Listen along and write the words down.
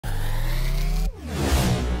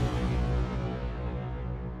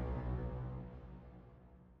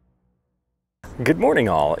Good morning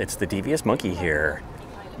all, it's the Devious Monkey here.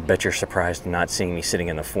 Bet you're surprised not seeing me sitting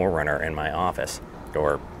in the 4Runner in my office,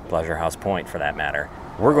 or Pleasure House Point for that matter.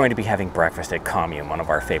 We're going to be having breakfast at Commune, one of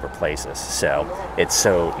our favorite places. So it's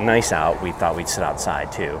so nice out, we thought we'd sit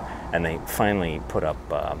outside too. And they finally put up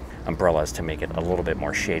umbrellas to make it a little bit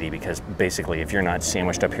more shady, because basically if you're not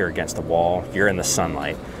sandwiched up here against the wall, you're in the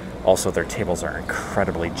sunlight. Also, their tables are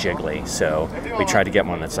incredibly jiggly, so we tried to get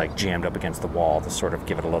one that's like jammed up against the wall to sort of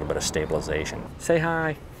give it a little bit of stabilization. Say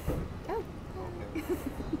hi. Oh.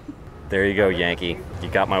 There you go, Yankee. You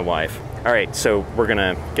got my wife. All right, so we're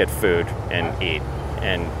gonna get food and eat,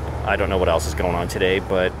 and I don't know what else is going on today,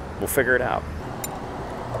 but we'll figure it out.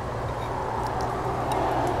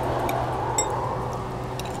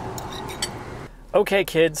 Okay,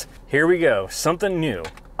 kids, here we go. Something new.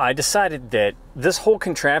 I decided that this whole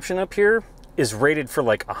contraption up here is rated for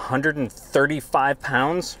like 135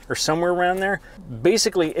 pounds or somewhere around there.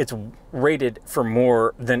 Basically, it's rated for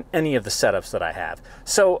more than any of the setups that I have.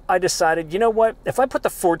 So I decided, you know what? If I put the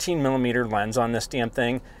 14mm lens on this damn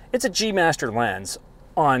thing, it's a G Master lens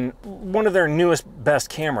on one of their newest, best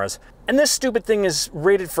cameras, and this stupid thing is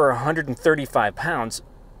rated for 135 pounds,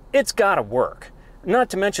 it's gotta work.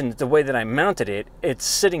 Not to mention that the way that I mounted it, it's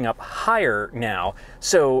sitting up higher now,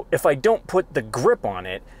 so if I don't put the grip on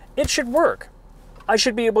it, it should work. I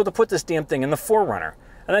should be able to put this damn thing in the 4Runner,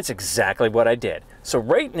 and that's exactly what I did. So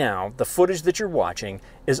right now, the footage that you're watching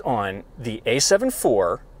is on the A7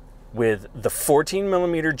 IV with the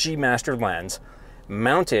 14mm G Master lens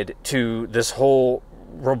mounted to this whole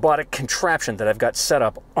robotic contraption that I've got set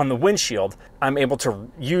up on the windshield. I'm able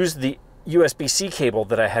to use the USB-C cable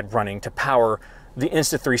that I had running to power the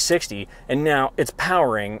Insta360, and now it's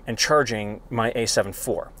powering and charging my A7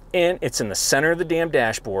 IV. And it's in the center of the damn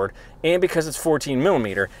dashboard, and because it's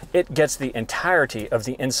 14mm, it gets the entirety of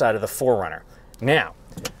the inside of the 4Runner. Now,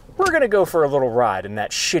 we're gonna go for a little ride in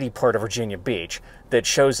that shitty part of Virginia Beach that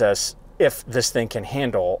shows us if this thing can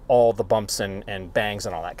handle all the bumps and bangs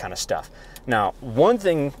and all that kind of stuff. Now, one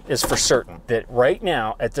thing is for certain, that right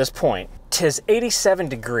now, at this point, 'tis 87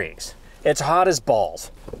 degrees. It's hot as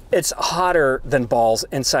balls. It's hotter than balls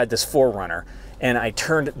inside this 4Runner, and I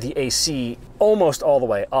turned the AC almost all the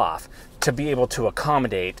way off to be able to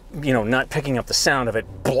accommodate, you know, not picking up the sound of it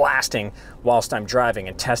blasting whilst I'm driving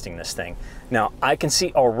and testing this thing. Now, I can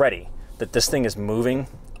see already that this thing is moving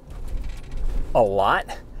a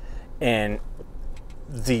lot, and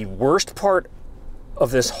the worst part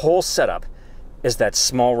of this whole setup is that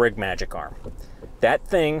small rig magic arm. That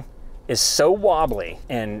thing is so wobbly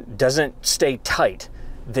and doesn't stay tight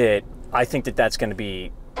that I think that that's going to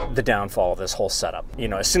be the downfall of this whole setup. You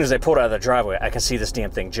know, as soon as I pull it out of the driveway, I can see this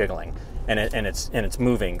damn thing jiggling, and it's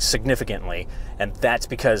moving significantly, and that's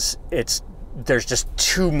because there's just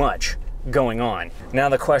too much going on. Now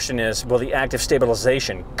the question is, will the active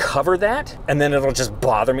stabilization cover that? And then it'll just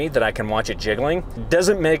bother me that I can watch it jiggling?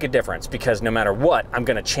 Doesn't make a difference, because no matter what, I'm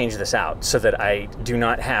gonna change this out so that I do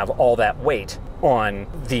not have all that weight on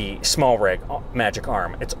the small rig magic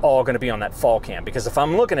arm. It's all gonna be on that fall cam, because if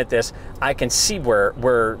I'm looking at this, I can see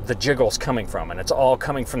where the jiggle's coming from, and it's all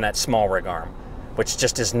coming from that small rig arm, which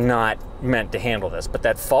just is not meant to handle this. But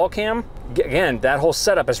that fall cam, again, that whole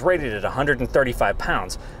setup is rated at 135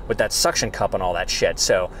 pounds with that suction cup and all that shit.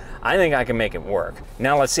 So I think I can make it work.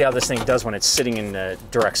 Now let's see how this thing does when it's sitting in the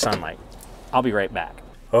direct sunlight. I'll be right back.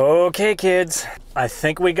 Okay, kids, I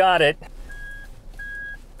think we got it.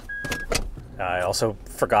 I also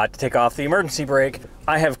forgot to take off the emergency brake.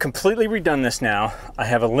 I have completely redone this now. I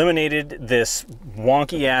have eliminated this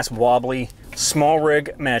wonky ass wobbly small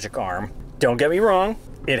rig magic arm. Don't get me wrong,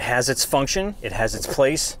 it has its function, it has its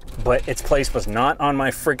place, but its place was not on my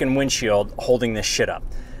freaking windshield holding this shit up,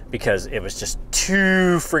 because it was just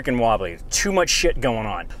too freaking wobbly, too much shit going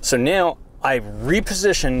on. So now I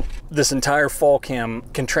repositioned this entire fall cam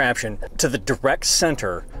contraption to the direct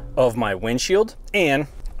center of my windshield, and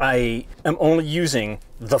I am only using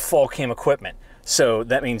the fall cam equipment. So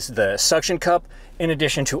that means the suction cup, in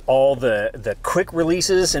addition to all the quick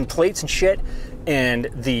releases and plates and shit, and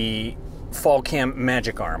the fall cam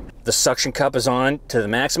magic arm. The suction cup is on to the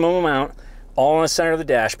maximum amount, all in the center of the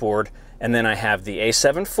dashboard, and then I have the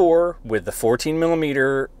A7 IV with the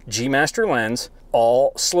 14mm G Master lens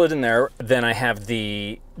all slid in there. Then I have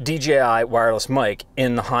the DJI Wireless Mic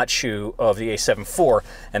in the hot shoe of the A7 IV,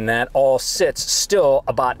 and that all sits still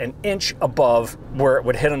about an inch above where it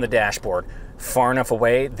would hit on the dashboard, far enough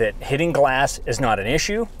away that hitting glass is not an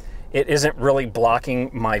issue, It isn't really blocking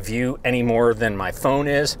my view any more than my phone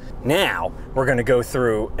is. Now, we're gonna go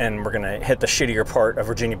through and we're gonna hit the shittier part of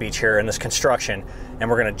Virginia Beach here in this construction, and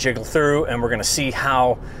we're gonna jiggle through and we're gonna see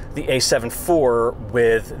how the A7 IV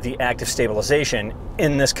with the active stabilization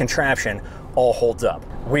in this contraption all holds up.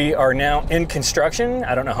 We are now in construction.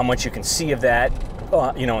 I don't know how much you can see of that,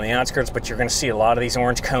 you know, on the outskirts, but you're gonna see a lot of these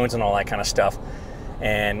orange cones and all that kind of stuff.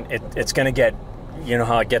 And it's gonna get, you know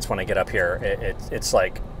how it gets when I get up here. It's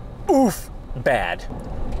like, oof, bad.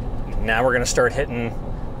 Now we're gonna start hitting,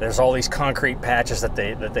 there's all these concrete patches that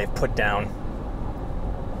they've put down.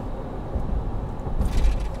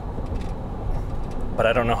 But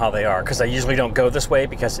I don't know how they are, because I usually don't go this way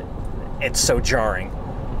because it's so jarring.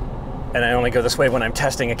 And I only go this way when I'm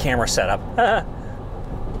testing a camera setup.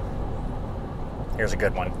 Here's a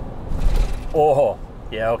good one. Oh,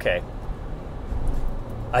 yeah, okay.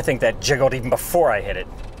 I think that jiggled even before I hit it.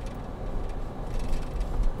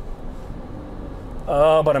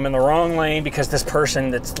 Oh, but I'm in the wrong lane because this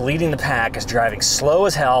person that's leading the pack is driving slow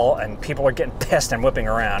as hell and people are getting pissed and whipping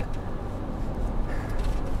around.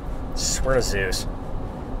 Swear to Zeus.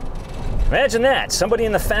 Imagine that, somebody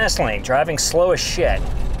in the fast lane driving slow as shit.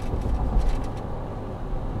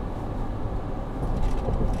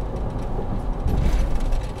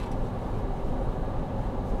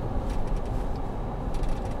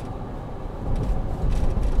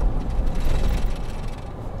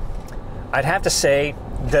 I'd have to say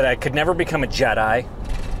that I could never become a Jedi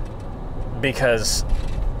because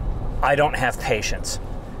I don't have patience.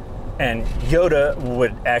 And Yoda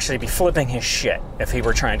would actually be flipping his shit if he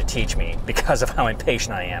were trying to teach me because of how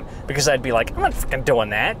impatient I am. Because I'd be like, I'm not fucking doing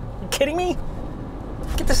that. You kidding me?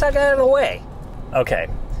 Get this guy out of the way. Okay,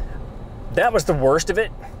 that was the worst of it.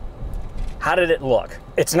 How did it look?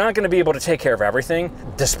 It's not gonna be able to take care of everything.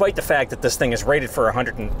 Despite the fact that this thing is rated for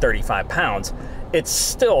 135 pounds, it's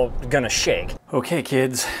still gonna shake. Okay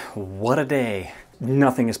kids, what a day.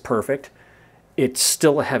 Nothing is perfect. It's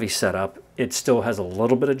still a heavy setup. It still has a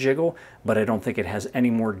little bit of jiggle, but I don't think it has any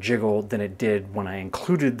more jiggle than it did when I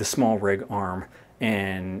included the small rig arm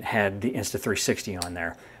and had the Insta360 on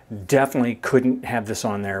there. Definitely couldn't have this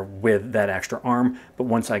on there with that extra arm, but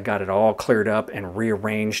once I got it all cleared up and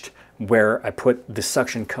rearranged where I put the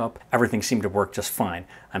suction cup, everything seemed to work just fine.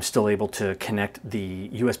 I'm still able to connect the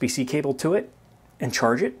USB-C cable to it and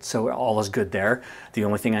charge it, so all is good there. The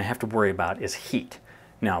only thing I have to worry about is heat.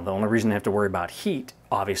 Now, the only reason I have to worry about heat,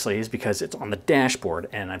 obviously, is because it's on the dashboard,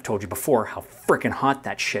 and I've told you before how freaking hot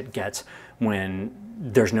that shit gets when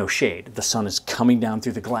there's no shade. The sun is coming down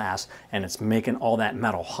through the glass, and it's making all that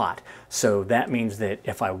metal hot. So that means that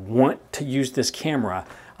if I want to use this camera,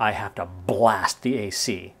 I have to blast the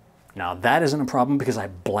AC. Now, that isn't a problem because I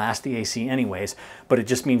blast the AC anyways, but it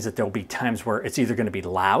just means that there'll be times where it's either going to be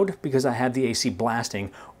loud because I have the AC blasting,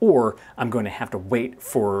 or I'm going to have to wait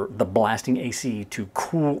for the blasting AC to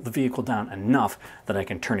cool the vehicle down enough that I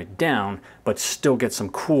can turn it down, but still get some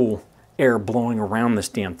cool air blowing around this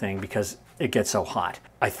damn thing because it gets so hot.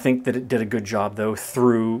 I think that it did a good job though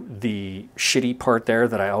through the shitty part there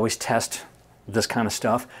that I always test this kind of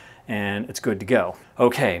stuff, and it's good to go.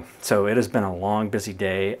 Okay, so it has been a long, busy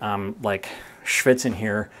day. I'm like schwitzing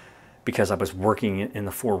here because I was working in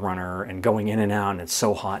the 4Runner and going in and out, and it's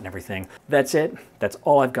so hot and everything. That's it. That's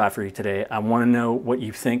all I've got for you today. I want to know what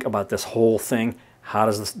you think about this whole thing. How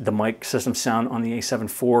does the mic system sound on the A7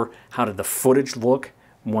 IV? How did the footage look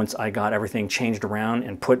once I got everything changed around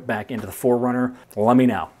and put back into the 4Runner? Let me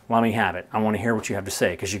know. Let me have it. I want to hear what you have to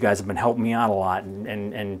say because you guys have been helping me out a lot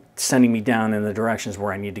and sending me down in the directions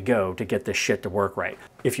where I need to go to get this shit to work right.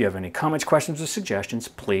 If you have any comments, questions, or suggestions,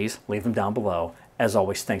 please leave them down below. As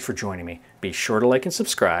always, thanks for joining me. Be sure to like and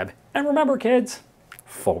subscribe. And remember, kids,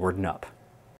 forward and up.